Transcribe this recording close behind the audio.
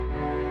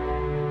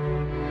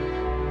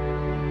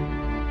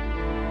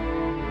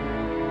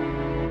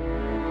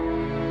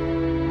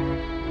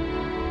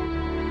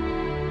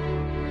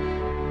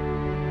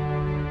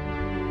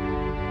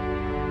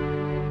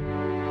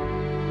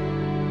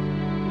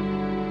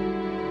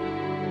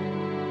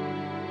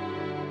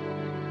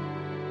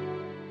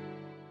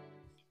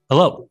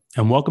Hello,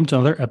 and welcome to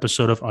another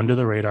episode of Under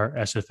the Radar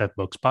SFF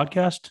Books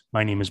podcast.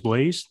 My name is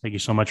Blaze. Thank you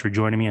so much for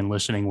joining me and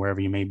listening wherever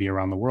you may be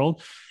around the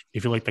world.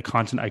 If you like the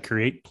content I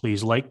create,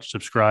 please like,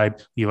 subscribe,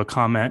 leave a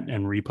comment,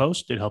 and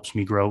repost. It helps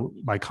me grow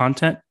my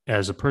content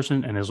as a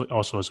person and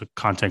also as a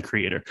content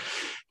creator.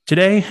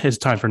 Today is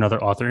time for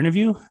another author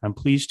interview. I'm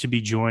pleased to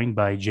be joined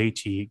by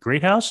JT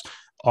Greathouse,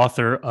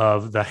 author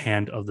of The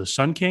Hand of the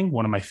Sun King,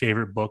 one of my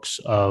favorite books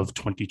of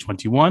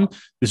 2021.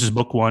 This is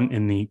book one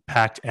in the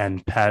Pact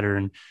and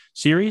Pattern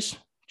series.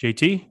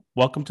 JT,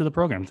 welcome to the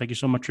program. Thank you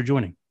so much for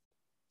joining.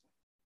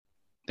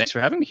 Thanks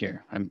for having me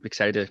here. I'm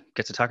excited to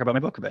get to talk about my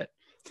book a bit.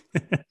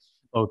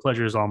 Oh, the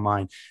pleasure is all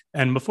mine.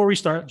 And before we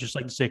start, I'd just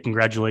like to say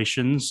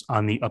congratulations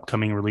on the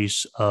upcoming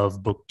release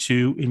of book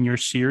two in your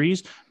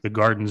series, The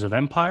Gardens of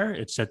Empire.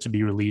 It's set to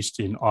be released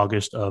in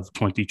August of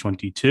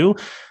 2022.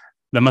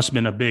 That must have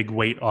been a big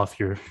weight off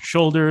your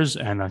shoulders,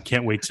 and I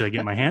can't wait to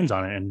get my hands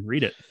on it and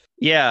read it.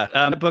 Yeah,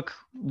 the book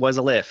was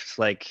a lift.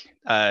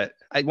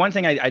 One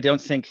thing I don't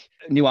think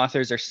new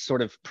authors are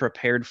sort of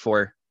prepared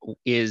for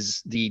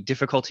is the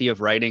difficulty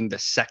of writing the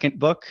second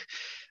book.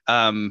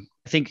 I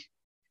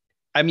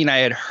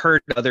had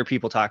heard other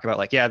people talk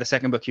about the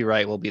second book you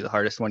write will be the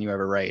hardest one you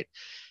ever write.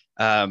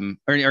 Or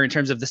in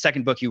terms of the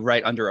second book you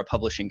write under a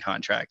publishing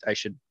contract, I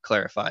should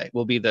clarify,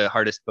 will be the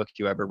hardest book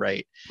you ever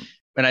write.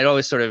 And I'd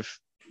always sort of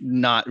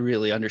not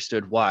really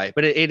understood why,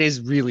 but it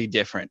is really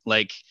different.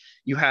 I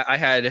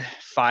had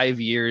 5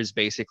 years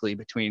basically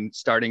between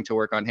starting to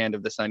work on Hand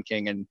of the Sun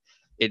King and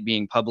it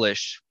being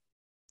published.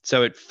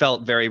 So it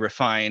felt very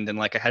refined and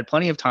like I had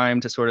plenty of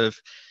time to sort of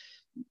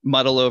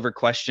muddle over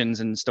questions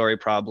and story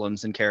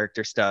problems and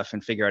character stuff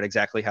and figure out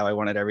exactly how I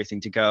wanted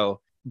everything to go.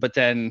 But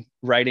then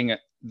writing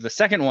the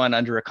second one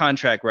under a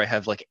contract where I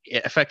have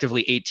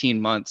effectively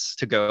 18 months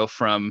to go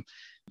from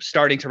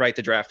starting to write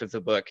the draft of the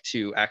book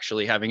to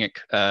actually having it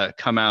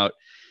come out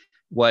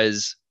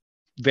was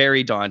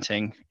very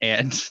daunting.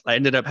 And I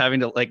ended up having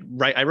to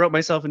I wrote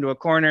myself into a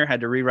corner,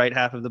 had to rewrite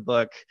half of the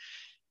book.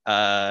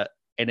 And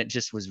it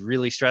just was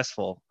really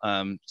stressful.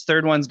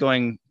 Third one's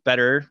going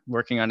better,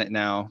 working on it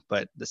now.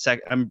 But the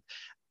second,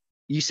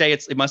 you say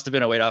it must have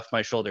been a weight off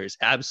my shoulders.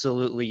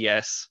 Absolutely,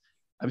 yes.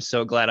 I'm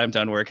so glad I'm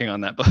done working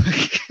on that book.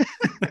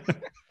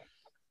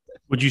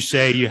 Would you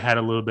say you had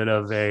a little bit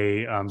of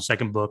a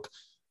second book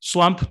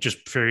slump,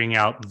 just figuring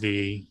out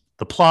the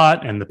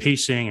plot and the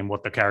pacing and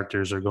what the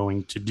characters are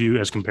going to do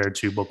as compared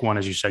to book one?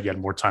 As you said, you had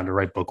more time to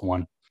write book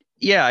one.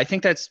 Yeah, I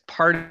think that's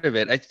part of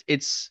it.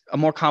 It's a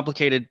more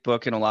complicated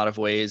book in a lot of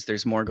ways.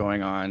 There's more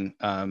going on.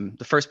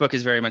 The first book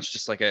is very much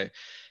just like a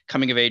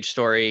coming of age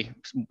story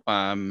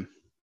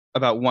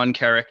about one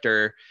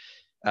character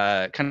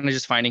kind of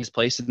just finding his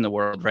place in the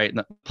world, right?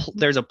 And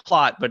there's a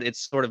plot, but it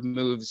sort of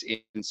moves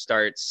and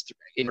starts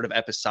in sort of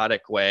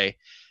episodic way.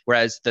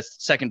 Whereas the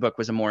second book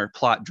was a more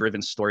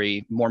plot-driven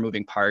story, more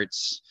moving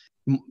parts.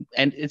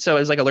 And so it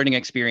was like a learning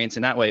experience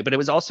in that way. But it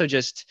was also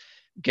just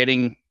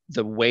getting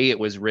the way it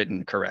was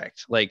written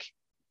correct, like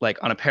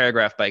on a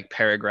paragraph by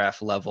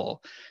paragraph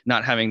level,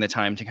 not having the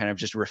time to kind of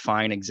just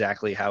refine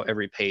exactly how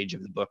every page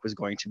of the book was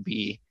going to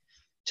be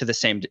to the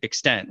same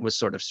extent was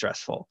sort of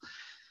stressful.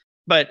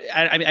 But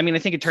I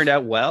think it turned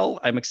out well.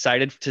 I'm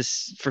excited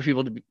for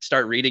people to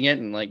start reading it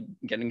and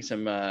getting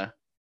some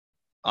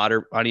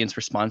audience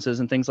responses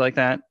and things like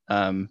that.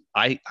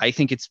 I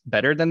think it's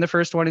better than the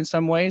first one in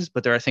some ways,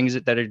 but there are things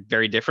that are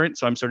very different.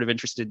 So I'm sort of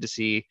interested to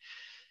see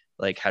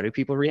how do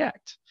people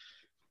react?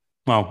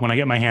 Well, when I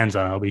get my hands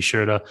on it, I'll be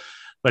sure to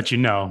let you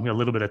know. A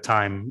little bit of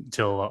time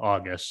till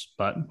August,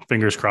 but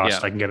fingers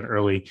crossed I can get an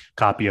early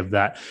copy of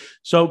that.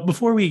 So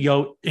before we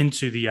go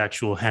into the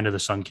actual Hand of the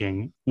Sun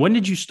King, when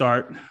did you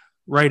start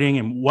writing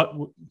and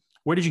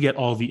where did you get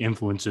all the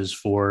influences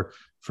for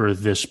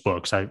this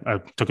book? So I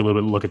took a little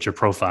bit of a look at your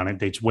profile and it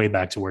dates way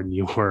back to when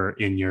you were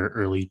in your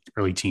early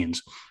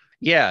teens.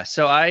 Yeah.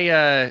 So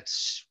I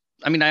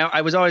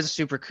was always a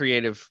super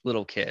creative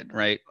little kid,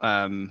 right?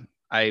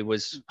 I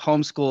was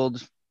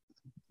homeschooled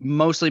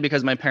mostly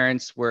because my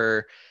parents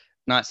were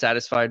not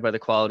satisfied by the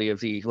quality of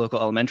the local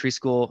elementary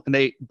school. And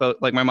they both,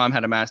 my mom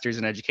had a master's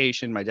in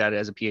education. My dad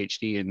has a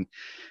PhD in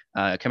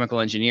chemical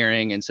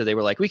engineering. And so they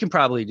were like, we can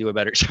probably do a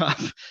better job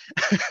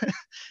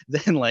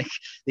than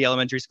the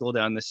elementary school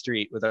down the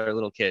street with our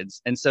little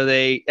kids. And so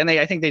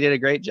I think they did a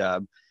great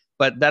job,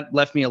 but that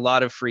left me a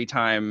lot of free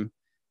time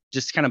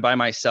just kind of by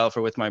myself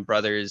or with my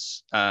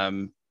brothers,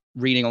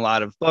 reading a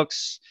lot of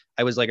books.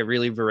 I was a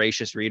really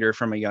voracious reader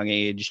from a young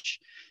age,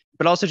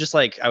 but also just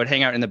I would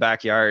hang out in the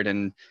backyard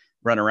and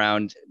run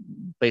around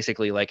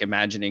basically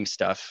imagining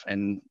stuff.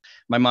 And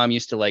my mom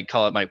used to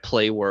call it my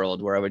play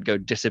world, where I would go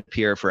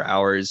disappear for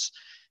hours,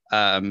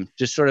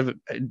 just sort of,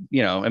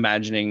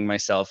 imagining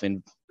myself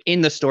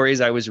in the stories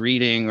I was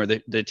reading or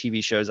the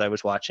TV shows I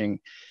was watching.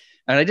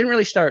 And I didn't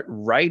really start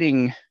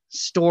writing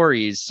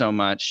stories so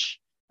much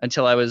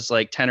until I was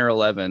 10 or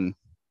 11.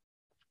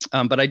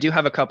 But I do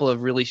have a couple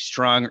of really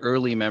strong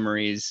early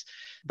memories.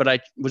 But I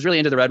was really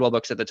into the Redwall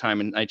books at the time,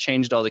 and I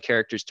changed all the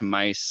characters to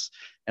mice,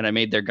 and I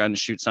made their guns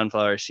shoot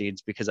sunflower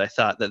seeds because I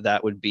thought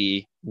that would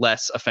be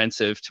less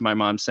offensive to my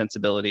mom's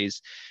sensibilities.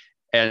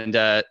 And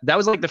that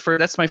was like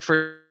that's my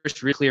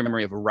first really clear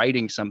memory of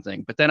writing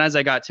something. But then as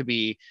I got to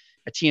be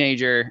a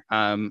teenager,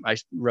 I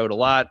wrote a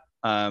lot.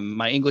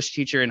 My English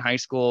teacher in high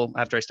school,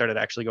 after I started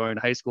actually going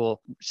to high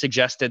school,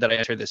 suggested that I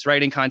enter this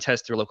writing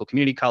contest through a local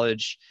community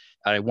college.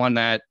 I won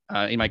that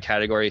in my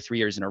category 3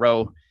 years in a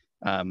row.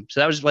 So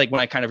that was like when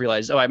I kind of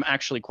realized, oh, I'm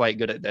actually quite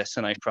good at this,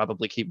 and I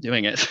probably keep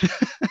doing it.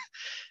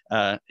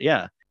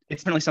 Yeah.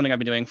 It's certainly something I've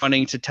been doing,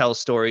 wanting to tell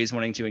stories,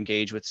 wanting to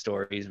engage with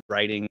stories,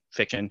 writing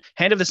fiction.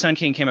 Hand of the Sun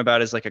King came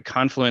about as like a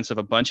confluence of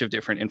a bunch of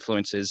different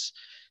influences,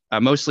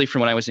 mostly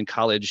from when I was in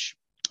college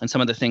and some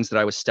of the things that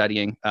I was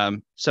studying,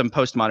 some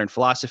postmodern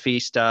philosophy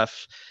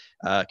stuff,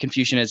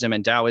 Confucianism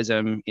and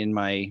Taoism in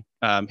my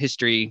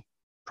history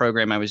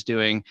program I was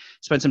doing.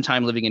 Spent some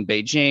time living in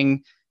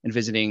Beijing and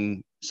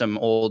visiting some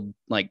old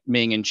like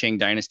Ming and Qing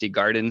dynasty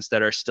gardens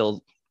that are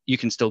still, you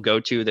can still go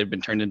to. They've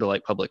been turned into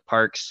like public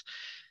parks.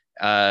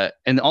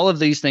 And all of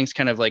these things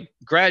kind of like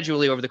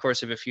gradually over the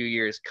course of a few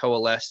years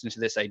coalesced into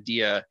this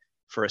idea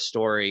for a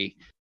story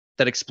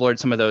that explored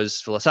some of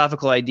those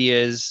philosophical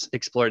ideas,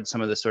 explored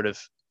some of the sort of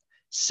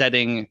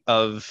setting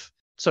of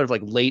sort of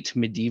like late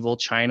medieval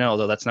China,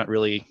 although that's not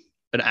really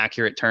an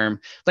accurate term,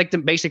 like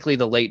basically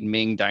the late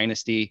Ming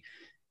dynasty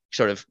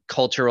sort of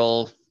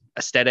cultural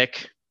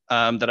aesthetic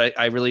that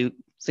I really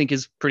think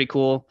is pretty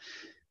cool.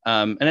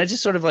 And it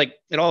just sort of like,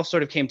 it all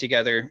sort of came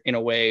together in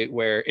a way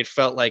where it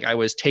felt like I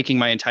was taking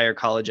my entire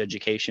college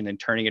education and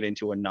turning it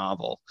into a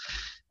novel.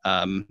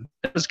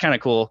 It was kind of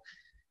cool,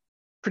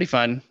 pretty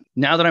fun.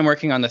 Now that I'm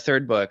working on the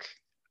third book,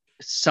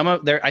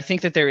 I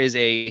think that there is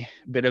a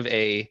bit of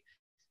a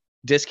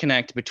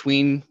disconnect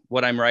between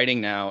what I'm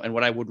writing now and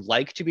what I would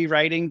like to be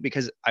writing,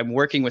 because I'm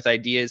working with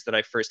ideas that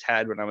I first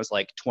had when I was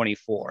like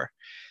 24.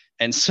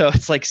 And so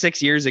it's like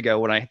 6 years ago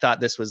when I thought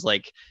this was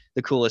like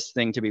the coolest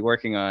thing to be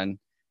working on.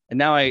 And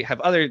now I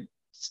have other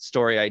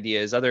story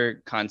ideas,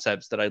 other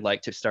concepts that I'd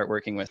like to start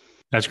working with.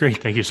 That's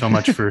great. Thank you so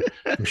much for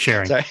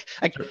sharing. Sorry,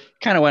 I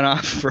kind of went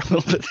off for a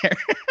little bit there.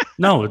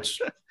 No, it's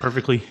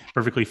perfectly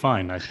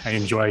fine. I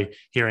enjoy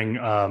hearing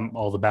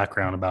all the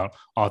background about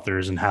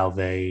authors and how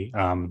they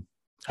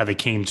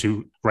came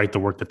to write the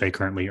work that they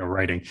currently are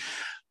writing.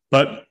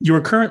 But you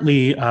are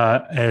currently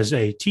as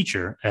a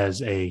teacher,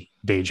 as a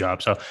day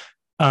job. So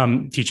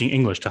teaching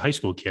English to high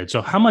school kids.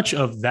 So how much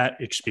of that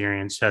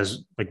experience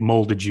has like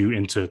molded you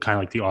into kind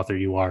of like the author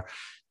you are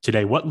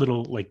today? What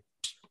little like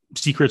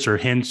secrets or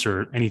hints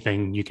or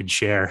anything you could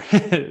share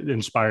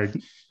inspired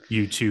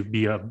you to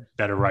be a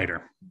better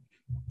writer?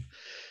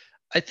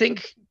 I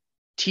think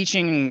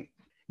teaching,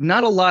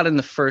 not a lot in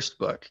the first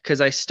book, because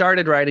I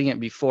started writing it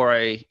before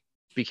I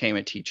became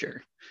a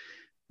teacher.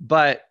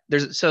 But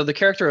the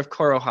character of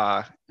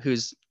Koroha,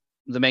 who's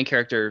the main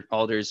character,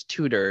 Alder's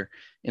tutor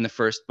in the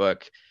first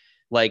book,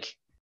 like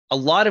a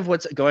lot of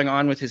what's going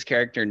on with his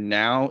character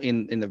now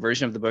in the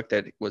version of the book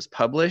that was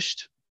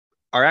published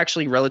are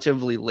actually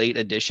relatively late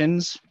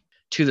additions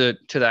to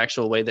the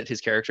actual way that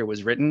his character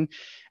was written.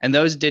 And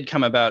those did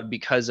come about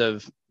because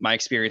of my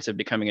experience of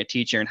becoming a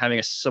teacher and having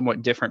a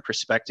somewhat different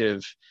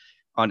perspective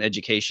on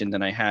education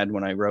than I had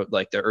when I wrote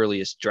like the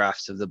earliest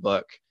drafts of the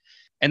book.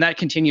 And that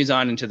continues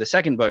on into the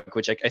second book,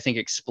 which I think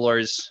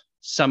explores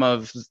some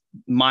of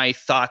my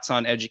thoughts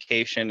on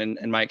education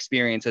and my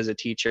experience as a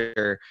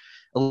teacher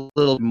a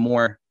little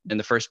more than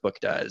the first book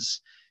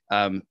does.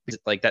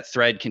 Like that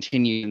thread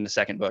continues in the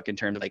second book in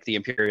terms of like the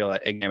imperial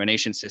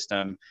examination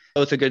system,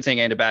 both a good thing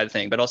and a bad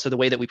thing, but also the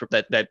way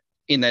that that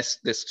in this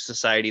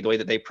society, the way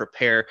that they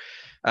prepare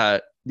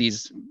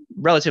these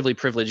relatively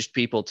privileged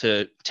people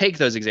to take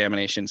those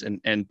examinations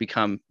and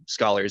become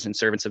scholars and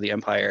servants of the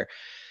empire.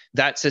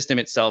 That system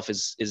itself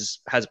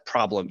has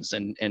problems,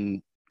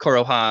 and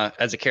Koroha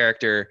as a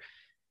character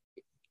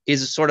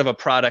is sort of a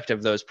product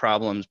of those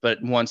problems,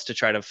 but wants to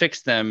try to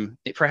fix them,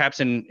 perhaps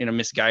in a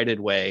misguided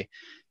way.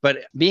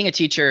 But being a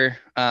teacher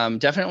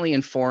definitely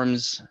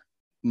informs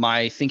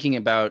my thinking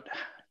about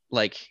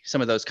like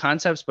some of those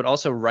concepts, but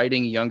also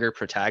writing younger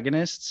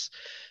protagonists.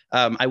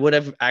 I would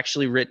have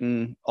actually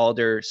written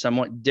Alder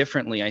somewhat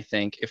differently, I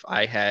think, if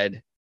I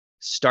had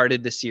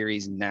started the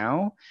series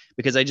now,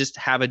 because I just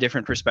have a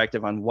different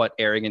perspective on what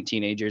arrogant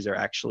teenagers are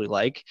actually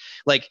like.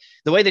 Like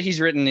the way that he's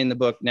written in the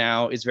book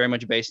now is very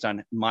much based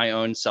on my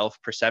own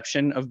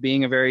self-perception of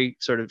being a very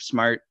sort of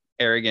smart,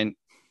 arrogant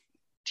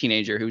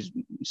teenager who's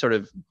sort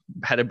of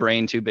had a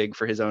brain too big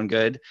for his own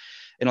good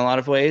in a lot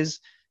of ways.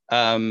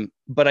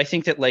 But I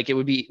think that like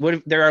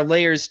there are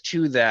layers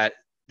to that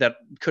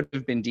could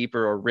have been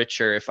deeper or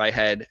richer if I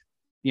had,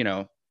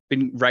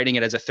 been writing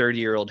it as a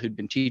 30-year-old who'd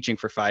been teaching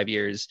for 5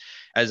 years,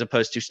 as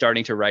opposed to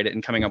starting to write it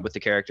and coming up with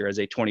the character as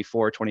a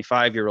 24,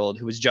 25-year-old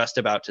who was just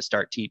about to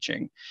start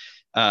teaching.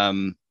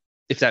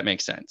 If that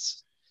makes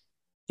sense.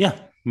 Yeah,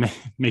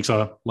 makes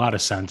a lot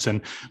of sense. And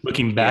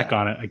looking back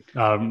on it,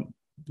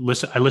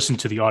 I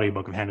listened to the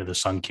audiobook of Hand of the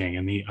Sun King,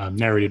 and the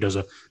narrator does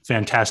a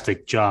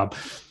fantastic job.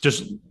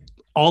 Just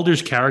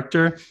Alder's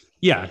character,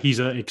 yeah, he's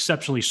an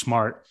exceptionally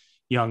smart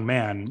young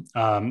man,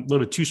 a little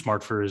bit too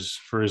smart for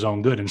his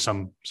own good in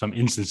some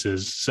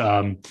instances.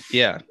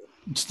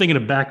 Just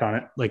thinking back on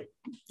it, like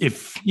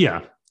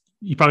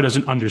he probably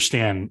doesn't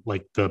understand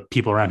like the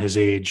people around his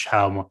age,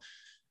 how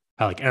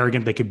like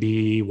arrogant they could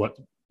be, what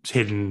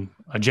hidden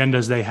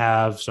agendas they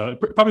have. So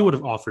it probably would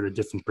have offered a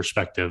different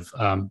perspective.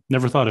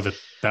 Never thought of it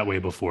that way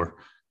before.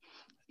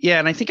 Yeah,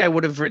 and I think I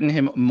would have written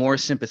him more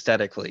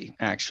sympathetically,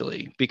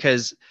 actually,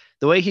 because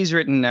the way he's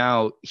written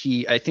now,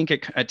 I think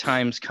it at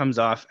times comes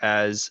off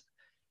as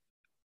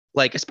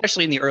like,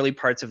 especially in the early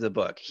parts of the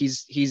book,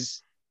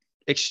 he's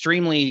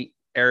extremely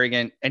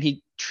arrogant, and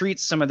he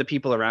treats some of the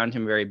people around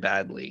him very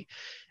badly.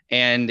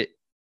 And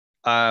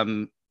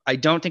I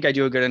don't think I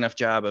do a good enough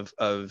job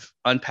of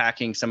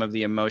unpacking some of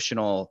the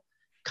emotional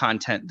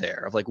content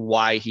there of like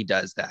why he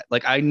does that.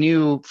 Like I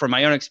knew from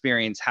my own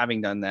experience,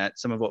 having done that,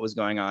 some of what was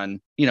going on,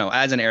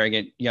 as an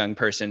arrogant young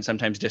person,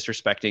 sometimes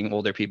disrespecting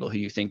older people who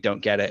you think don't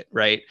get it,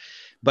 right?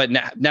 But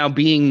now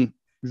being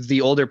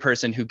the older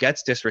person who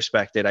gets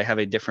disrespected, I have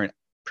a different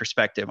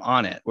perspective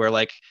on it, where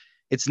like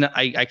it's not,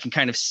 I can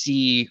kind of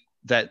see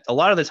that a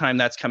lot of the time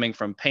that's coming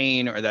from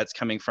pain, or that's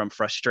coming from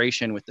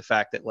frustration with the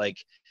fact that like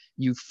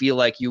you feel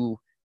like you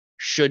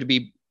should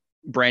be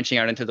branching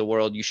out into the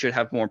world, you should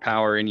have more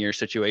power in your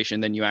situation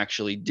than you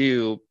actually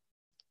do,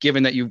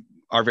 given that you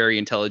are very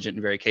intelligent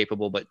and very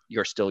capable, but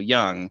you're still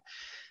young.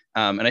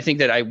 And I think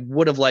that I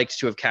would have liked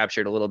to have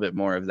captured a little bit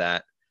more of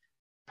that,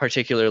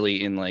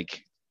 particularly in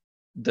like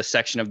the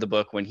section of the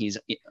book when he's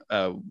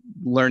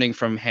learning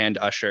from Hand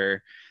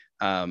Usher.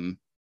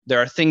 There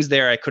are things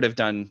there I could have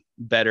done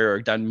better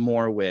or done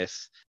more with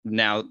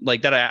now,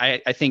 like that.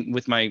 I think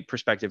with my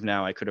perspective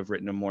now, I could have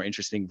written a more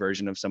interesting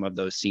version of some of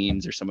those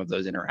scenes or some of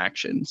those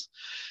interactions.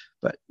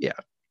 But yeah.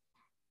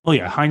 Well,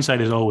 yeah,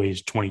 hindsight is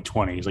always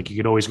 2020. It's like you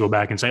could always go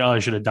back and say, "Oh, I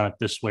should have done it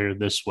this way or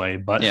this way."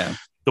 But yeah,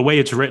 the way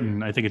it's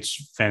written, I think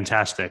it's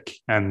fantastic,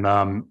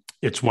 and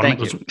it's one of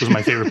was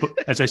my favorite.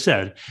 As I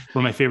said,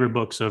 one of my favorite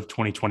books of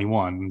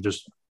 2021. I'm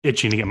just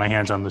itching to get my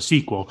hands on the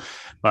sequel,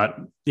 but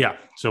yeah,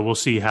 so we'll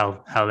see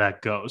how that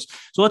goes.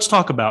 So let's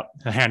talk about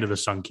The Hand of the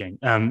Sun King.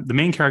 The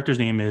main character's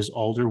name is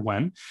Alder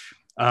Wen.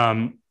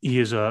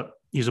 He's a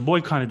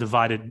boy kind of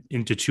divided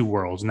into two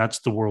worlds, and that's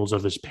the worlds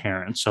of his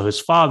parents. So his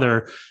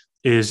father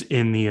is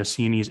in the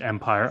Assinese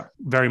Empire,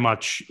 very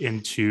much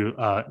into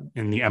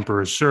in the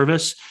emperor's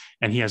service,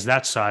 and he has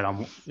that side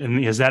and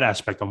he has that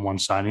aspect on one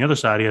side. And the other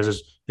side, he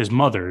has his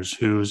mother's,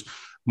 who's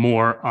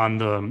more on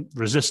the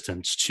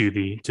resistance to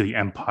the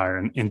empire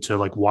and into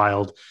like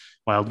wild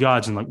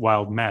gods and like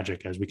wild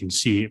magic, as we can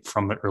see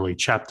from the early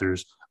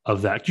chapters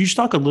of that. Could you just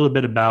talk a little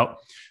bit about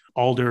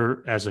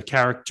Alder as a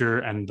character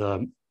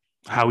and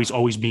how he's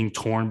always being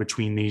torn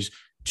between these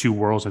two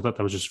worlds? I thought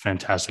that was just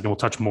fantastic, and we'll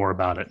touch more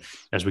about it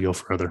as we go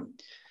further.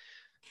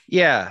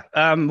 Yeah.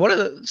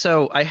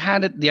 So I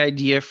had the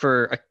idea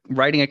for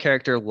writing a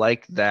character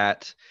like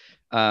that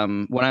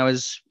when I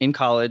was in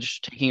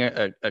college taking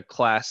a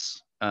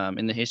class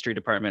in the history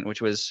department,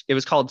 it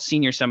was called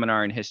Senior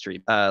Seminar in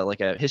History,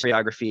 like a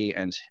historiography,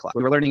 and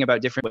we were learning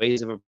about different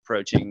ways of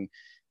approaching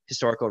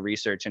historical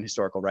research and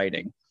historical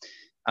writing.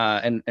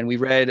 And we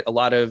read a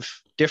lot of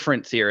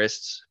different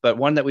theorists, but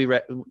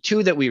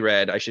two that we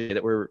read, I should say,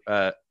 that were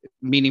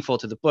meaningful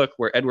to the book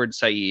were Edward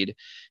Said,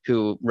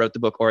 who wrote the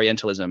book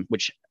Orientalism,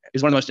 which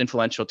is one of the most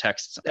influential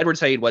texts. Edward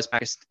Said was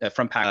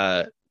from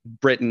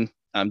Britain.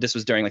 This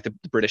was during like the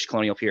British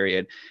colonial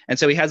period. And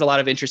so he has a lot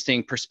of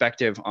interesting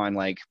perspective on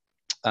like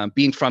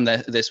being from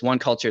this one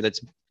culture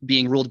that's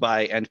being ruled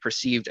by and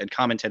perceived and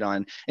commented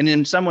on, and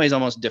in some ways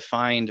almost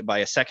defined by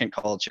a second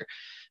culture.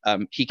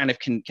 He kind of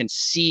can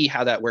see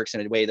how that works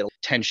in a way that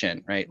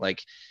tension, right?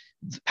 Like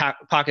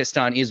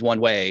Pakistan is one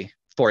way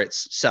for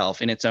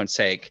itself in its own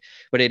sake,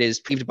 but it is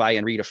perceived by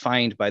and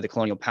redefined by the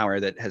colonial power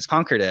that has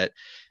conquered it.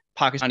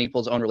 Pakistan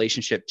people's own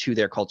relationship to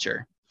their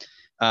culture.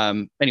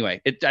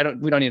 Anyway, we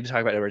don't need to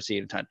talk about Edward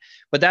Said a ton,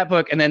 but that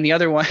book. And then the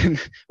other one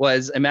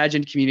was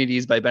Imagined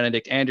Communities by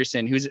Benedict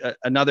Anderson, who's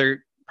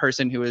another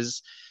person who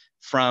is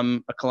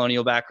from a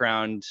colonial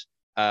background,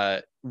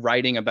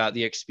 writing about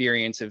the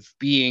experience of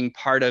being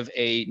part of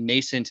a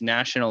nascent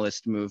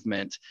nationalist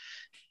movement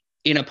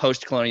in a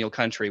post-colonial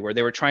country where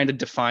they were trying to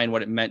define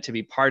what it meant to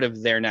be part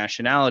of their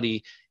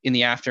nationality in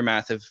the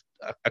aftermath of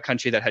a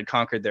country that had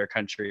conquered their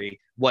country,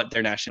 what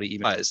their nationality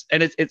even was.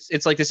 And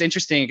it's like this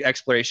interesting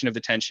exploration of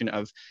the tension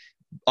of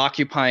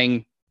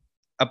occupying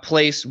a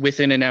place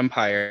within an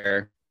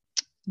empire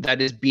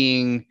that is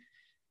being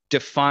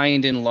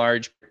defined in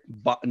large,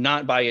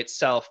 not by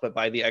itself, but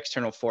by the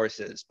external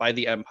forces, by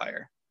the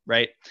empire,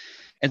 right?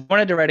 And I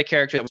wanted to write a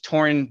character that was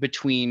torn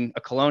between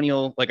a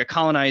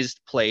colonized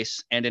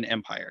place and an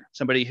empire.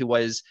 Somebody who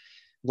was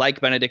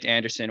like Benedict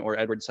Anderson or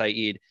Edward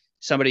Said,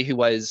 somebody who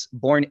was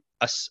born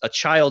a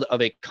child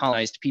of a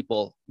colonized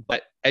people,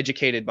 but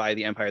educated by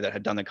the empire that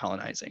had done the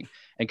colonizing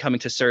and coming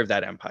to serve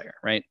that empire,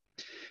 right?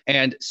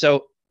 And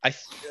so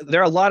there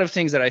are a lot of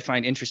things that I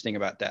find interesting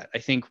about that. I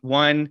think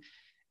one,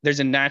 there's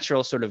a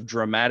natural sort of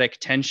dramatic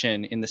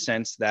tension in the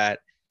sense that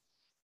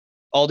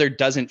Alder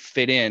doesn't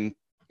fit in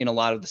a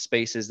lot of the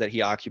spaces that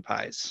he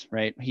occupies,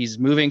 right? He's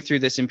moving through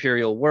this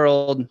imperial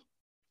world.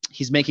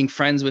 He's making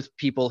friends with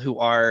people who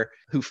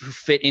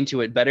fit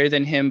into it better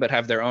than him, but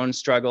have their own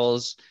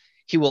struggles.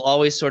 he will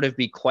always sort of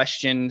be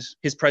questioned.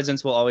 His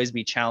presence will always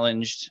be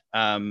challenged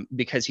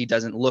because he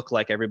doesn't look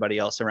like everybody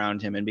else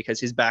around him, and because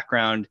his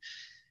background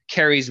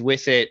carries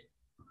with it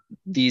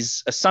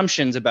these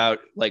assumptions about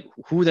like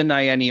who the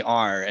Nayeni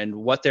are and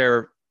what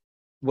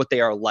they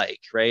are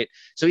like, right?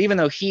 So even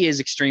though he is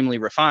extremely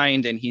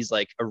refined and he's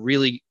like a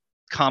really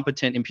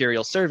competent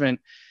imperial servant,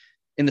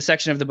 in the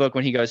section of the book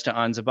when he goes to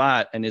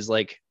Anzabat and is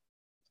like,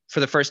 for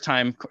the first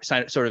time,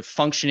 sort of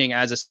functioning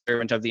as a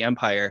servant of the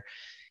empire,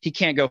 he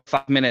can't go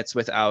 5 minutes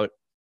without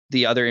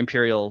the other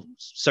imperial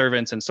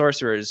servants and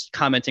sorcerers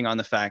commenting on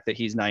the fact that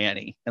he's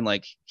Nayeni and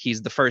like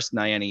he's the first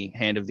Nayeni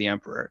hand of the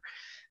emperor.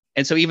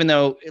 And so even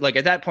though like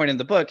at that point in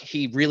the book,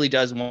 he really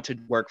does want to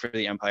work for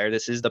the empire,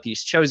 this is the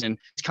piece chosen,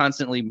 he's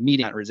constantly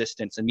meeting that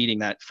resistance and meeting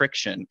that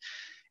friction.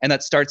 And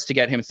that starts to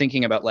get him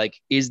thinking about like,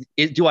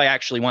 do I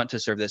actually want to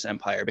serve this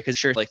empire? Because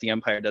sure, like the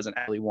empire doesn't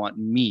actually want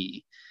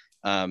me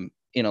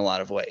in a lot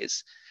of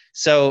ways.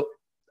 So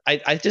I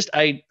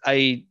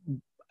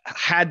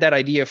had that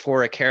idea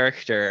for a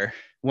character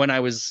when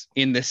I was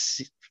in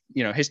this,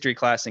 history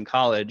class in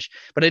college,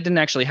 but I didn't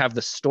actually have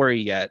the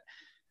story yet.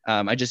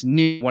 I just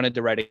knew I wanted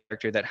to write a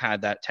character that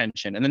had that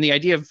tension. And then the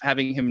idea of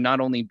having him not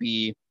only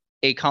be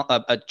a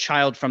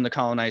child from the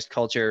colonized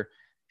culture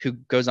who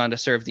goes on to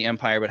serve the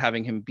empire, but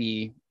having him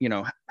be,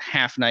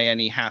 half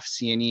Nayeni, half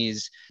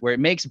Sienese, where it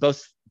makes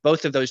both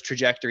of those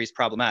trajectories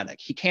problematic.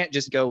 He can't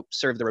just go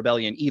serve the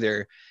rebellion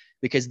either,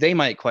 because they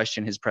might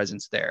question his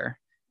presence there,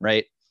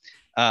 right?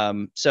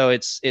 So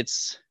it's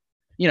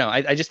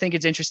I just think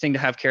it's interesting to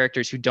have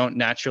characters who don't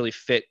naturally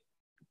fit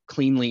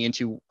cleanly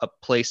into a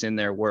place in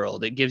their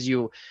world. It gives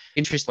you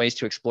interesting ways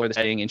to explore the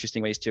setting,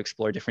 interesting ways to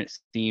explore different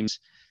themes.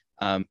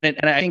 And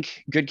I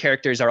think good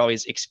characters are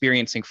always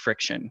experiencing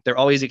friction. They're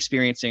always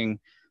experiencing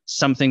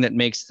something that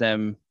makes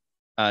them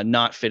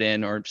not fit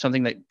in, or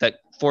something that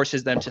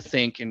forces them to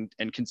think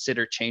and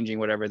consider changing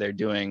whatever they're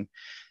doing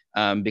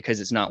because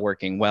it's not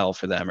working well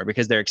for them, or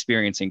because they're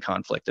experiencing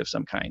conflict of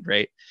some kind,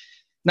 right?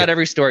 Not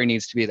every story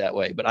needs to be that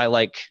way, but I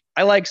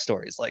like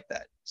stories like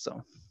that.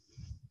 So.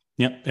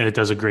 Yeah, and it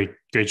does a great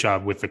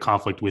job with the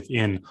conflict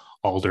within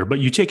Alder. But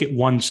you take it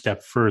one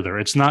step further.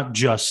 It's not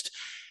just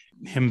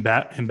him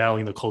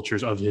battling the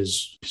cultures of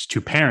his two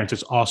parents.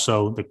 It's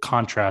also the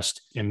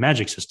contrast in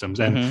magic systems.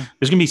 And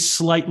there's going to be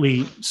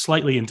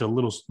slightly into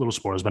little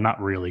spoilers, but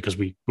not really, because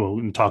we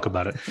will talk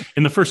about it.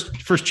 In the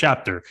first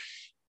chapter,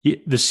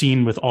 the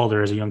scene with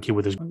Alder as a young kid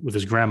with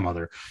his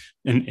grandmother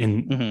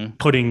and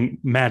putting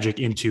magic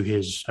into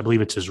his, I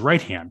believe it's his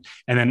right hand.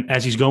 And then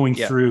as he's going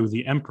through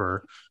the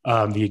emperor,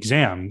 the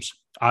exams,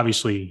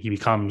 obviously he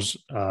becomes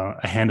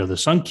a hand of the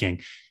Sun King.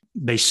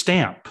 They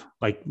stamp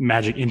like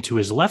magic into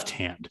his left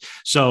hand.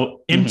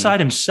 So inside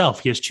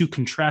himself, he has two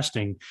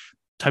contrasting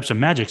types of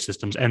magic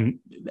systems, and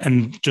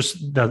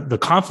just the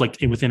conflict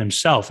within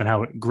himself and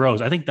how it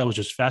grows. I think that was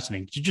just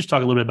fascinating. Could you just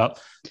talk a little bit about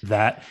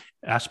that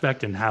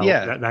aspect and how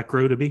that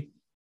grew to be?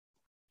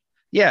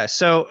 Yeah.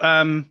 So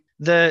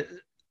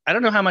I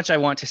don't know how much I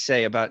want to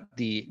say about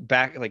the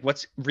back, like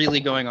what's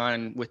really going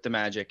on with the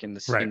magic in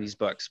these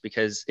books,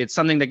 because it's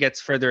something that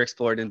gets further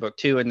explored in book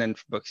 2 and then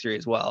book 3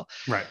 as well.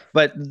 Right.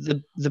 But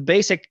the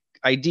basic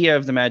idea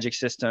of the magic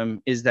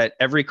system is that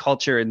every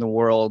culture in the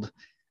world,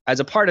 as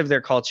a part of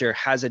their culture,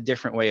 has a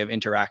different way of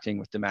interacting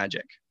with the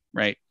magic,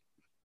 right?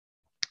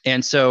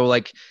 And so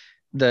like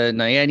the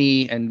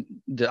Nayeni and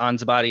the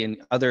Anzabati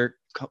and other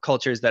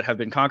cultures that have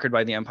been conquered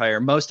by the empire,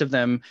 most of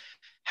them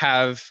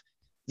have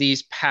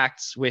these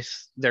pacts with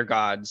their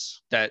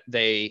gods that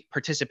they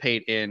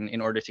participate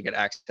in order to get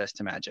access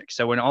to magic.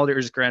 So when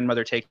Alder's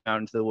grandmother takes him out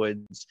into the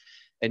woods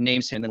and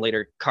names him and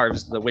later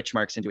carves the witch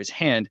marks into his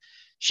hand,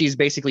 she's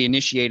basically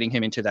initiating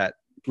him into that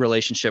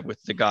relationship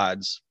with the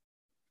gods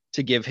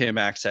to give him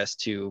access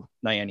to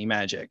Nayeni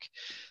magic.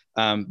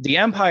 The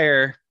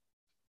empire,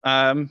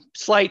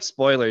 slight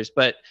spoilers,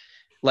 but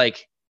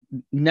like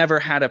never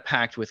had a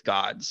pact with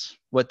gods.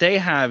 What they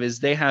have is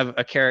they have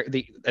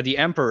the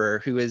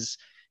emperor, who is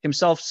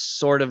himself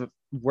sort of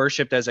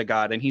worshipped as a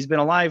god, and he's been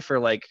alive for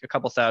like a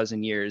couple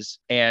thousand years,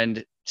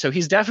 and so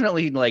he's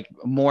definitely like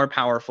more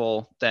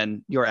powerful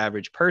than your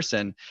average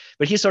person,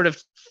 but he sort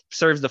of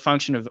serves the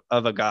function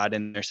of a god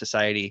in their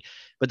society.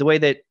 But the way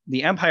that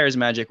the empire's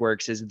magic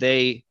works is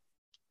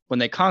when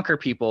they conquer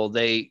people,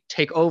 they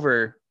take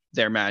over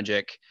their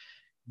magic,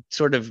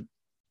 sort of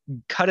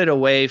cut it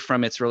away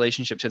from its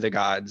relationship to the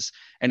gods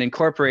and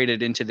incorporate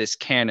it into this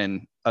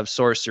canon of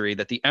sorcery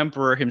that the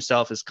emperor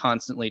himself is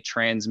constantly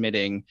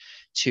transmitting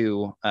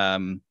to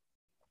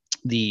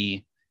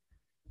the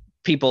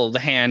people, the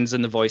hands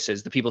and the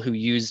voices, the people who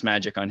use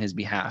magic on his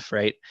behalf,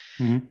 right?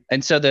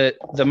 And so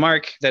the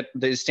mark that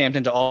is stamped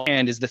into all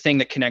hand is the thing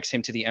that connects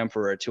him to the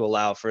emperor to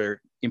allow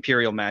for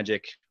imperial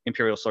magic,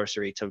 imperial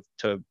sorcery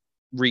to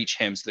reach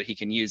him so that he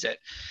can use it.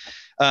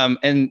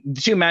 And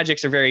the two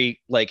magics are very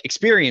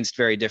experienced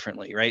very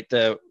differently, right?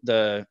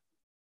 The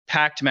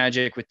pact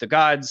magic with the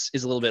gods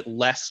is a little bit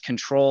less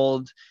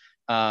controlled.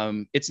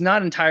 It's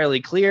not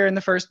entirely clear in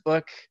the first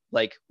book,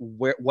 like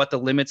what the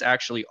limits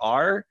actually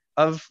are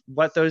of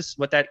what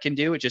that can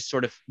do. It just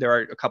sort of, there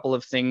are a couple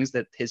of things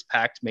that his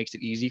pact makes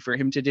it easy for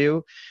him to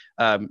do,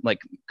 like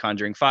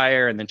conjuring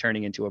fire and then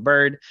turning into a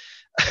bird.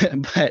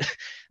 But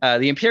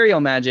the Imperial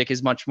magic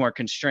is much more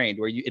constrained,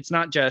 where it's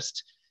not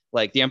just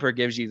like the Emperor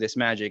gives you this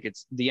magic,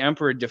 it's the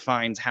Emperor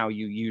defines how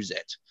you use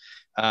it.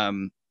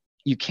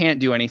 You can't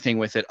do anything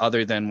with it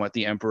other than what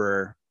the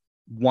Emperor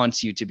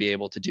wants you to be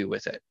able to do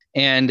with it.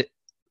 And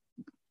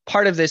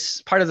part of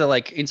the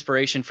like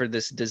inspiration for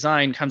this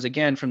design comes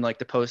again from like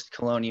the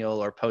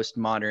post-colonial or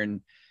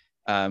post-modern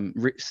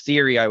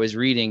theory I was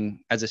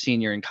reading as a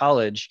senior in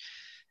college,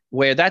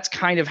 where that's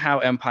kind of how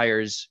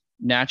empires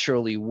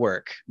naturally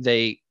work.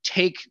 They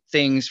take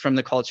things from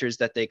the cultures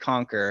that they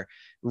conquer,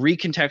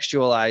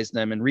 recontextualize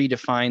them and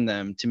redefine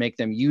them to make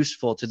them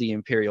useful to the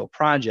imperial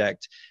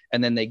project,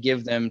 and then they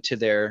give them to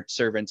their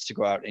servants to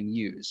go out and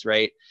use,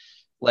 right?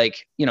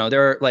 Like, you know,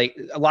 there are like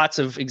lots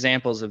of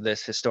examples of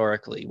this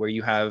historically, where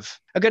you have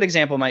a good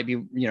example might be,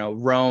 you know,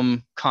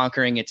 Rome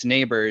conquering its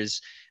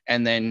neighbors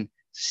and then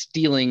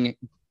stealing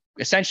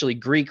essentially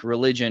Greek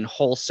religion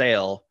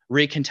wholesale,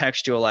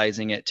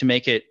 recontextualizing it to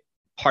make it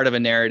part of a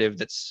narrative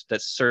that's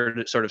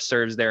sort of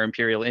serves their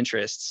imperial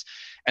interests,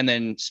 and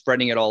then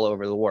spreading it all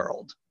over the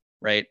world,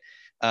 right?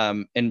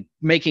 And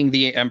making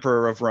the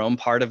Emperor of Rome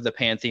part of the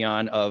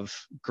pantheon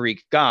of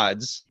Greek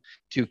gods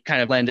to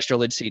kind of lend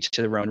astrology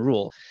to their own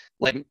rule.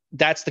 Like,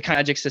 that's the kind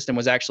of magic system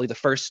was actually the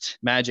first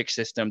magic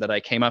system that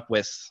I came up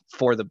with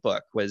for the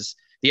book. Was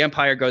the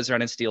Empire goes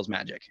around and steals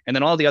magic, and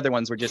then all the other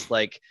ones were just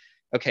like,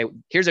 okay,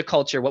 here's a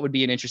culture, what would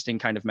be an interesting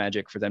kind of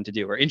magic for them to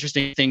do, or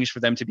interesting things for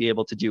them to be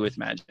able to do with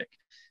magic.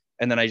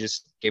 And then I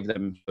just gave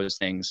them those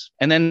things.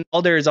 And then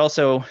Alder is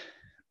also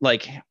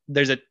like,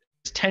 there's a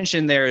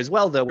tension there as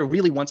well, though, where he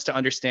really wants to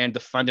understand the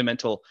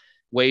fundamental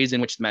ways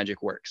in which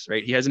magic works,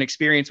 right? He has an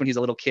experience when he's a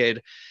little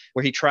kid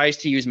where he tries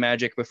to use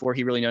magic before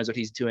he really knows what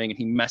he's doing, and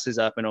he messes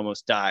up and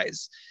almost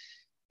dies.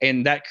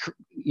 And that,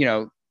 you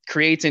know,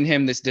 creates in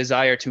him this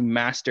desire to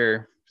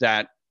master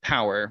that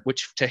power,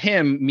 which to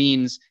him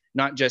means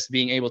not just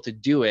being able to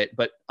do it,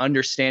 but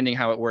understanding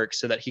how it works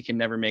so that he can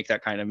never make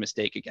that kind of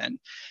mistake again.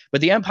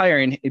 But the Empire,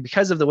 and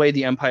because of the way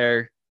the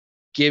Empire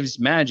gives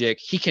magic,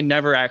 he can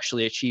never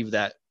actually achieve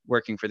that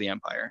working for the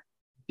Empire,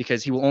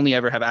 because he will only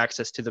ever have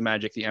access to the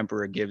magic the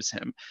Emperor gives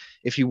him.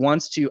 If he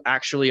wants to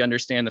actually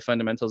understand the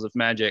fundamentals of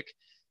magic,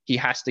 he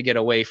has to get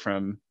away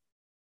from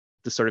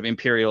the sort of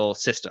imperial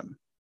system.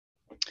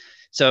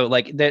 So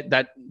like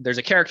that there's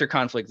a character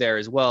conflict there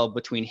as well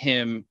between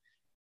him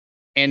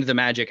and the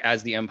magic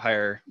as the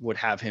Empire would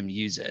have him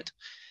use it,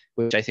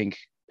 which I think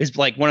is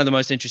like one of the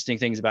most interesting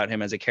things about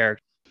him as a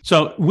character.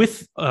 So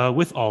with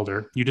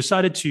Alder, you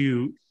decided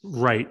to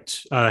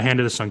write Hand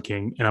of the Sun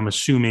King, and I'm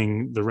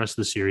assuming the rest of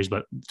the series,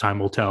 but time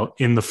will tell,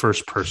 in the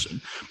first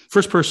person.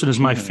 First person is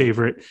my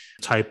favorite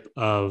type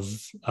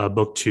of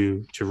book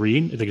to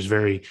read. I think it's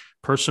very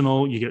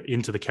personal. You get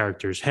into the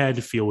character's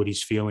head, feel what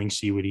he's feeling,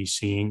 see what he's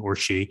seeing, or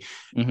she,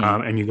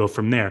 and you go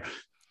from there.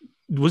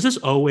 Was this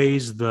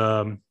always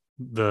the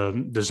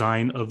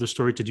design of the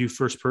story to do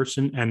first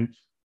person? And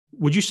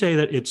would you say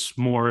that it's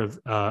more of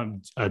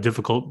a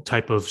difficult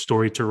type of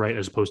story to write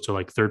as opposed to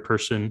like third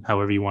person,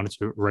 however you wanted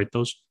to write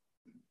those?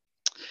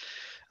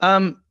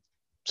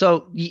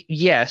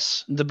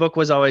 Yes, the book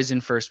was always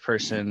in first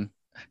person.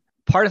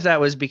 Part of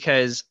that was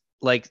because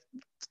like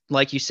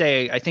you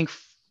say, I think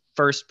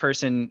first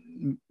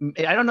person,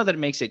 I don't know that it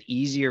makes it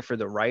easier for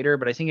the writer,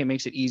 but I think it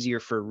makes it easier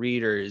for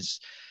readers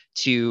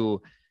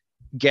to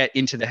get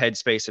into the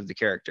headspace of the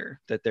character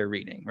that they're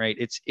reading, right?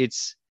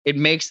 It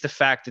makes the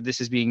fact that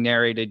this is being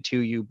narrated to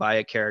you by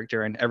a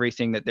character and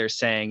everything that they're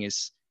saying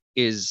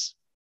is,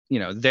 you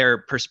know, their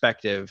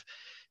perspective,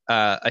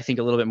 I think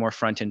a little bit more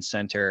front and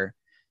center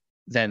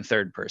than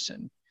third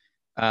person.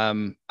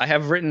 I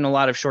have written a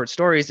lot of short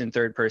stories in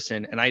third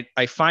person, and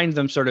I find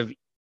them sort of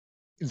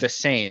the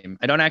same.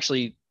 I don't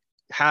actually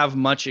have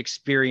much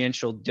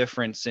experiential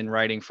difference in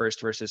writing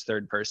first versus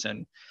third person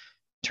in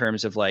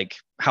terms of like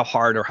how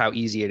hard or how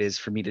easy it is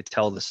for me to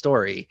tell the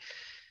story.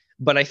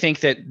 But I think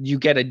that you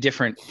get a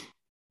different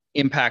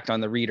impact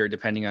on the reader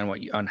depending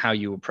on on how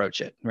you approach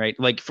it, right?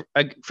 Like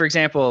for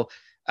example,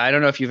 I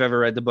don't know if you've ever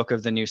read the Book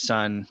of the New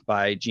Sun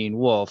by Gene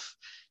Wolfe,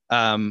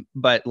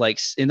 but like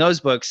in those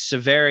books,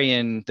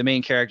 Severian, the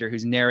main character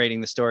who's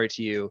narrating the story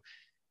to you,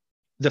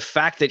 the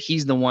fact that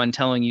he's the one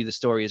telling you the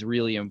story is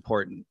really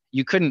important.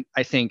 You couldn't,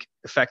 I think,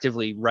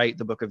 effectively write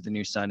the Book of the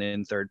New Sun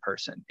in third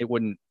person. It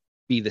wouldn't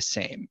be the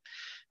same.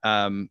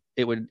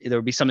 There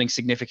would be something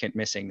significant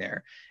missing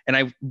there. And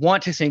I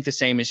want to think the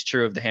same is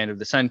true of the Hand of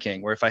the Sun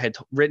King, where if I had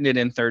written it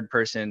in third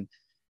person,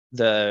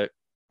 the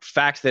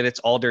fact that it's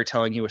Alder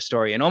telling you a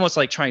story and almost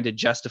like trying to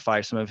justify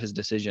some of his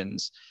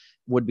decisions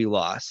would be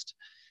lost.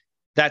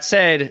 That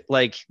said,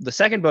 like the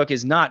second book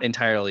is not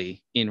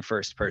entirely in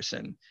first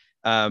person,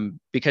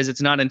 because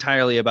it's not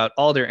entirely about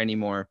Alder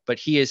anymore, but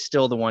he is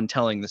still the one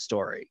telling the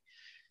story.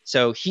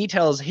 So he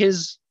tells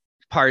his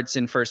parts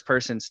in first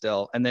person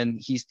still, and then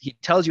he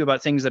tells you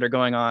about things that are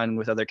going on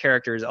with other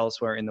characters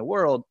elsewhere in the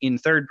world in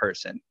third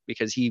person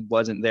because he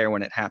wasn't there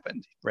when it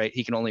happened, right?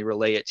 He can only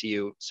relay it to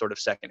you sort of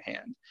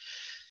secondhand.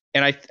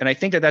 And I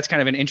think that that's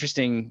kind of an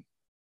interesting,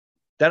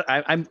 that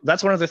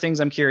that's one of the things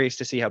I'm curious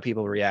to see how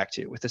people react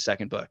to with the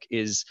second book,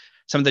 is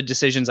some of the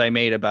decisions I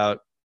made about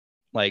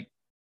like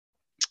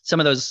some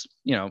of those,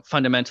 you know,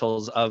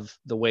 fundamentals of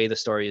the way the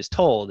story is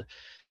told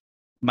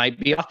might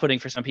be off-putting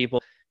for some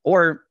people,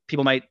 or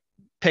people might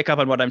pick up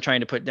on what I'm trying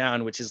to put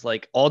down, which is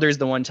like, Alder's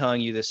the one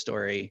telling you this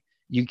story.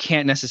 You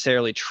can't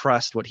necessarily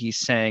trust what he's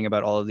saying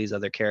about all of these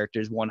other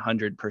characters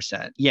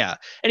 100%. Yeah.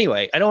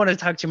 Anyway, I don't want to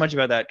talk too much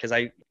about that because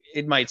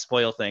it might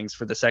spoil things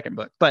for the second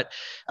book. But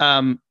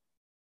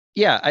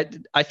yeah,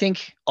 I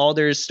think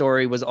Alder's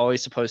story was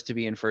always supposed to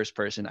be in first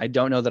person. I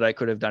don't know that I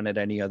could have done it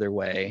any other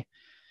way,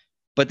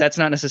 but that's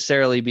not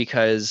necessarily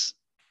because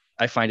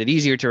I find it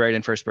easier to write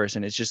in first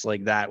person. It's just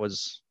like that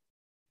was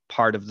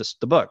part of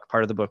the book.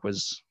 Part of the book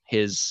was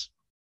his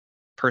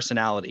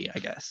personality, I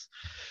guess.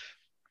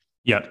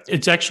 Yeah,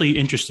 it's actually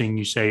interesting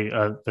you say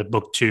that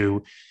book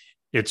 2,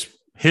 it's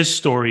his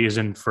story is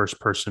in first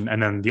person,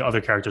 and then the other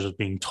characters are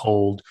being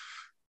told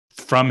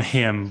from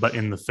him, but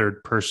in the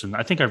third person.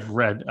 I think I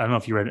don't know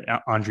if you read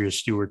Andrea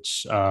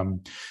Stewart's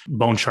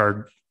Bone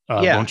Shard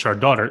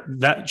Daughter,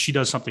 that she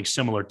does something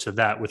similar to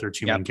that with her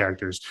two main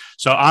characters.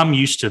 So I'm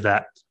used to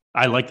that.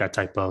 I like that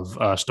type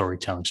of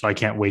storytelling. So I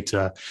can't wait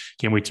to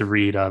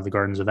read The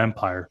Gardens of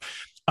Empire.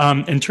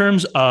 In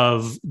terms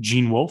of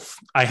Gene Wolfe,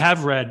 I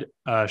have read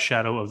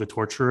Shadow of the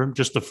Torturer,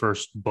 just the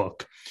first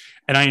book,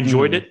 and I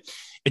enjoyed it.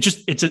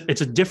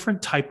 It's a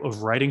different type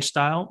of writing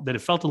style that it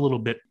felt a little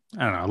bit,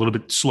 I don't know, a little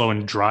bit slow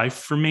and dry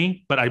for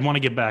me, but I want to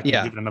get back and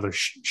give it another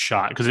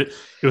shot because it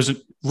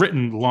was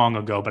written long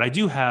ago, but I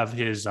do have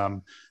his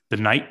The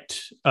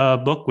Night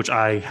book, which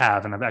I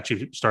have, and I've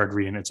actually started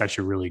reading. It's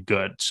actually really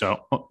good.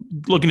 So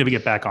looking to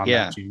get back on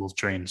that Gene Wolfe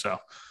train. So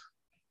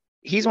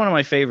he's one of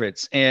my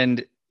favorites.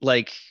 And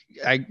like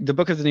the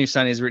Book of the New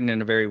Sun is written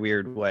in a very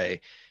weird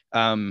way.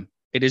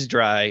 It is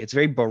dry. It's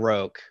very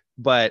Baroque,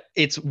 but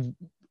it's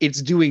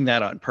doing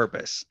that on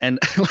purpose. And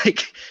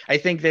like, I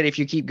think that if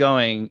you keep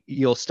going,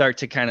 you'll start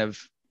to kind of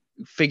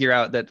figure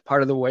out that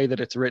part of the way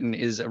that it's written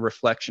is a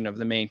reflection of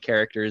the main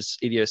character's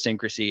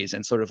idiosyncrasies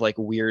and sort of like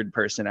weird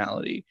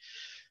personality.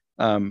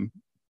 But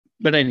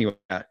anyway,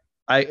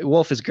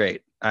 Wolfe is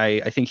great.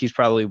 I think he's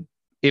probably,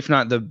 if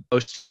not the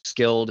most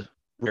skilled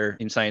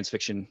in science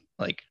fiction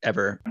like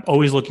ever. I'm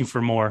always looking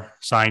for more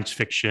science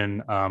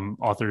fiction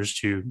authors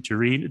to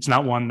read. It's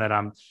not one that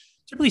I'm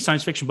typically,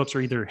 science fiction books are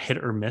either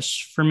hit or miss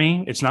for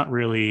me. It's not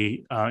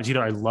really, it's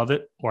either I love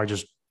it or I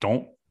just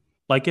don't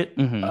like it.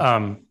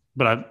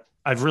 But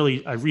I've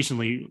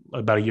recently,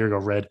 about a year ago,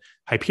 read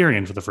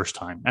Hyperion for the first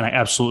time, and I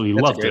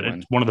absolutely loved it.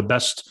 It's one of the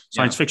best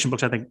science fiction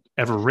books I think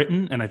ever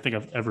written, and I think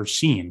I've ever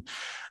seen.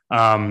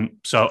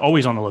 So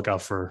always on the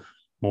lookout for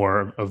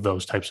more of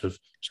those types of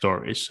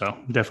stories. So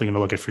definitely going to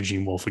look at for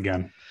Gene Wolfe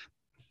again.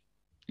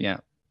 Yeah.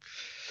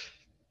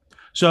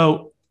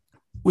 So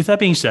with that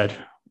being said,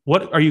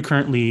 what are you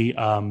currently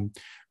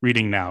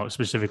reading now,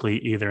 specifically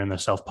either in the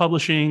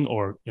self-publishing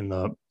or in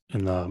the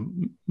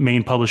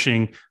main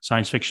publishing,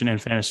 science fiction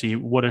and fantasy?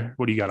 What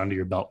do you got under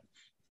your belt?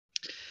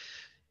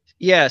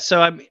 Yeah,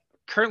 so I'm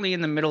currently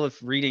in the middle of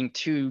reading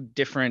 2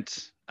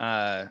 different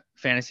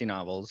fantasy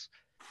novels.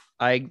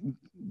 I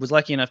was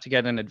lucky enough to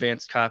get an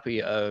advanced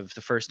copy of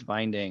The First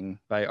Binding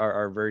by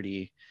R.R.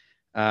 Verde.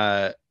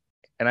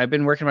 And I've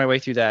been working my way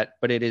through that,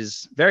 but it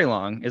is very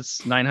long.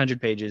 It's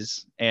 900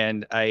 pages.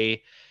 And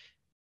I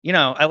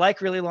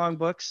like really long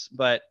books,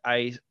 but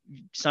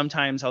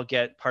sometimes I'll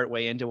get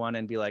partway into one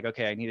and be like,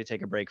 okay, I need to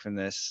take a break from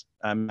this.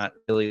 I'm not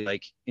really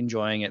like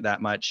enjoying it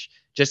that much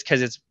just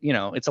because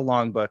it's a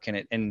long book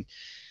and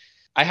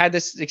I had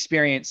this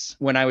experience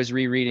when I was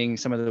rereading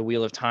some of the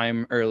Wheel of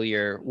Time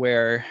earlier,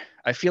 where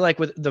I feel like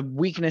with the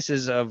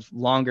weaknesses of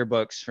longer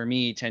books for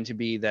me tend to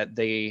be that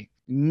the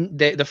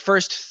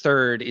first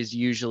third is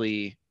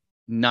usually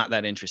not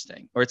that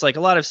interesting, or it's like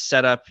a lot of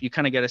setup. You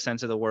kind of get a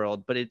sense of the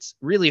world, but it's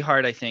really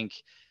hard, I think,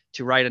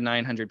 to write a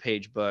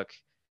 900-page book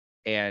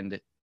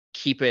and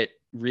keep it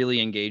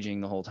really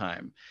engaging the whole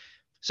time.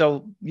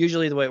 So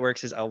usually the way it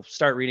works is I'll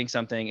start reading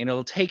something and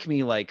it'll take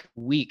me like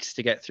weeks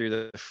to get through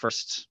the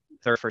first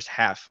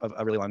half of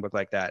a really long book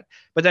like that.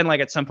 But then like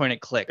at some point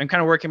it clicked. I'm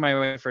kind of working my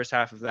way through the first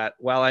half of that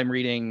while I'm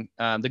reading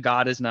The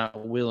God Is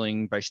Not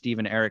Willing by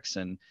Steven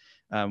Erikson,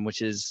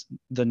 which is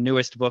the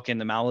newest book in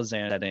the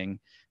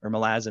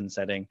Malazan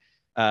setting.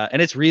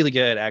 And it's really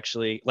good,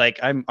 actually. Like,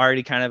 I'm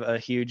already kind of a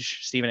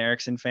huge Steven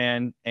Erikson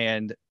fan,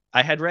 and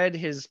I had read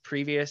his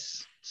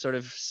previous sort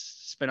of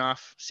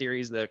spin-off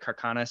series, the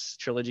Carcanos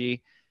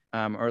trilogy,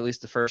 or at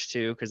least the first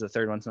 2, because the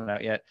third one's not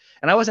out yet.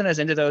 And I wasn't as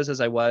into those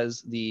as I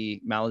was the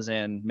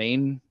Malazan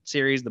main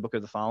series, the Book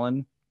of the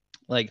Fallen.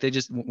 Like, they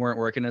just weren't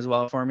working as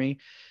well for me.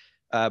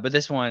 But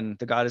this one,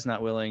 The God Is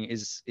Not Willing,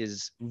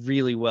 is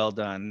really well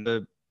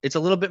done. It's a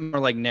little bit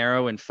more like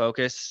narrow in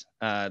focus.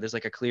 There's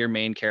like a clear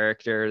main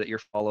character that you're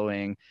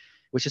following,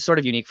 which is sort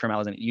of unique for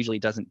Malazan. It usually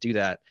doesn't do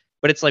that,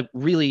 but it's like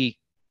really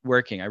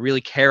working. I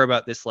really care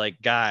about this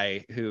like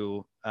guy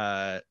who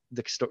the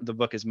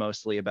book is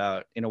mostly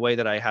about, in a way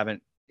that I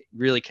haven't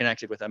really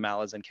connected with a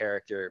Malazan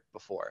character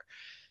before.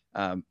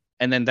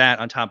 And then that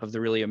on top of the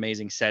really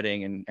amazing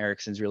setting and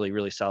Erickson's really,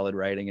 really solid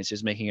writing is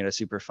just making it a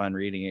super fun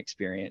reading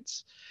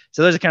experience.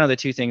 So those are kind of the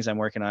two things I'm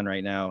working on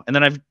right now. And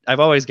then I've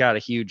always got a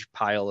huge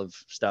pile of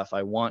stuff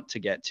I want to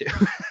get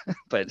to,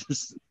 but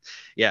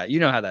yeah, you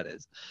know how that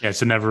is. Yeah,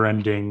 it's a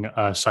never-ending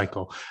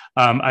cycle.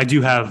 I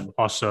do have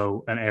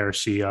also an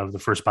ARC of the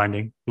first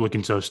binding.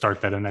 Looking to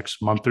start that in the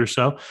next month or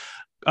so.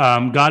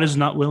 God is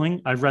Not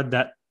Willing. I've read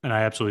that and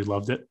I absolutely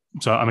loved it.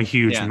 So I'm a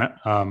huge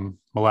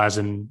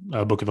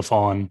Malazan Book of the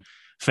Fallen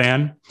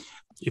fan.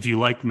 If you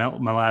like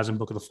Malazan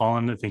Book of the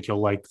Fallen, I think you'll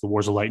like The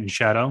Wars of Light and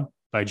Shadow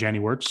by Janny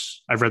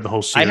Wurtz. I've read the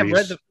whole series.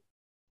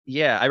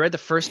 I read the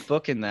first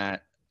book in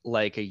that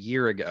like a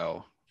year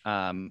ago.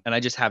 And I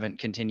just haven't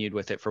continued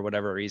with it for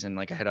whatever reason.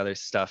 Like I had other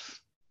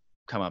stuff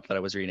come up that I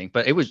was reading,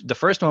 but the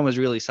first one was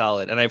really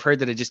solid. And I've heard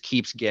that it just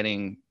keeps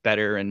getting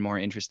better and more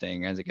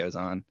interesting as it goes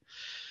on.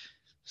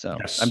 So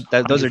yes,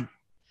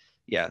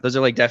 those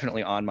are like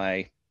definitely on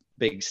my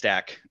big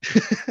stack.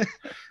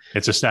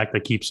 It's a stack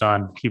that keeps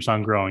on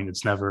growing.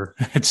 It's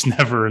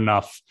never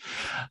enough.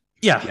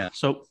 Yeah.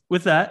 So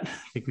with that,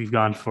 I think we've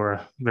gone for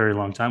a very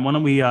long time. Why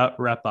don't we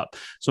wrap up?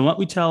 So why don't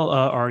we tell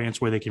our audience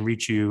where they can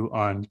reach you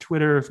on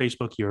Twitter,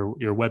 Facebook, your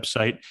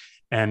website,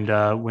 and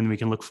when we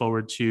can look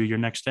forward to your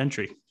next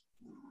entry.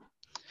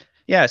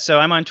 Yeah. So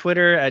I'm on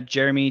Twitter at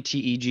Jeremy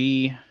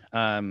TEG.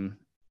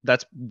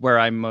 That's where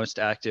I'm most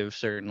active,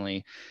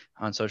 certainly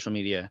on social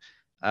media.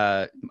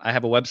 I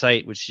have a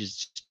website, which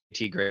is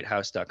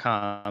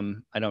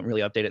tgreathouse.com. I don't really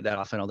update it that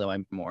often, although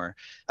I'm more.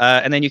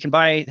 And then you can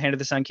buy Hand of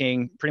the Sun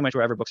King pretty much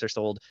wherever books are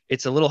sold.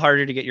 It's a little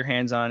harder to get your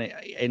hands on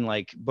it in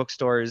like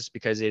bookstores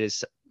because it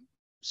is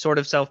sort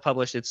of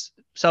self-published. It's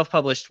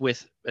self-published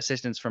with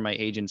assistance from my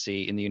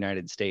agency in the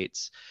United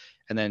States.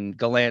 And then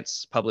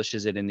Gollancz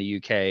publishes it in the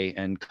UK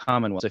and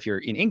Commonwealth. So if you're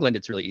in England,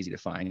 it's really easy to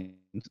find.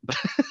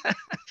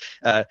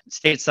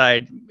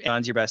 Stateside,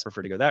 Amazon's your best.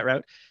 Prefer to go that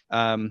route.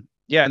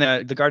 Yeah,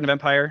 and the Garden of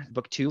Empire,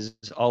 book 2,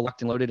 is all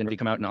locked and loaded and ready to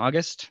come out in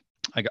August.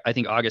 I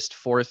think August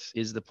 4th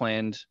is the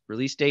planned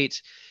release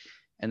date.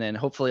 And then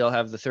hopefully I'll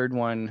have the third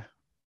one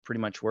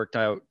pretty much worked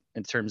out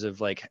in terms of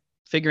like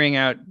figuring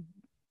out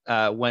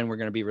when we're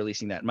going to be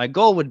releasing that. My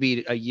goal would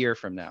be a year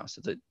from now.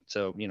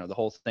 So you know, the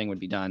whole thing would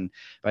be done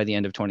by the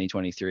end of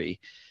 2023.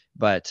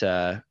 But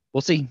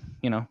we'll see,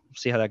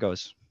 see how that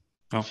goes.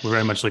 Well, we're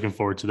very much looking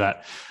forward to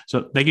that.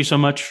 So thank you so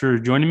much for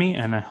joining me,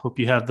 and I hope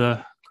you have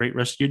the great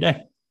rest of your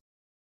day.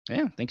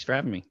 Yeah, thanks for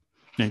having me.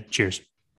 Yeah, cheers.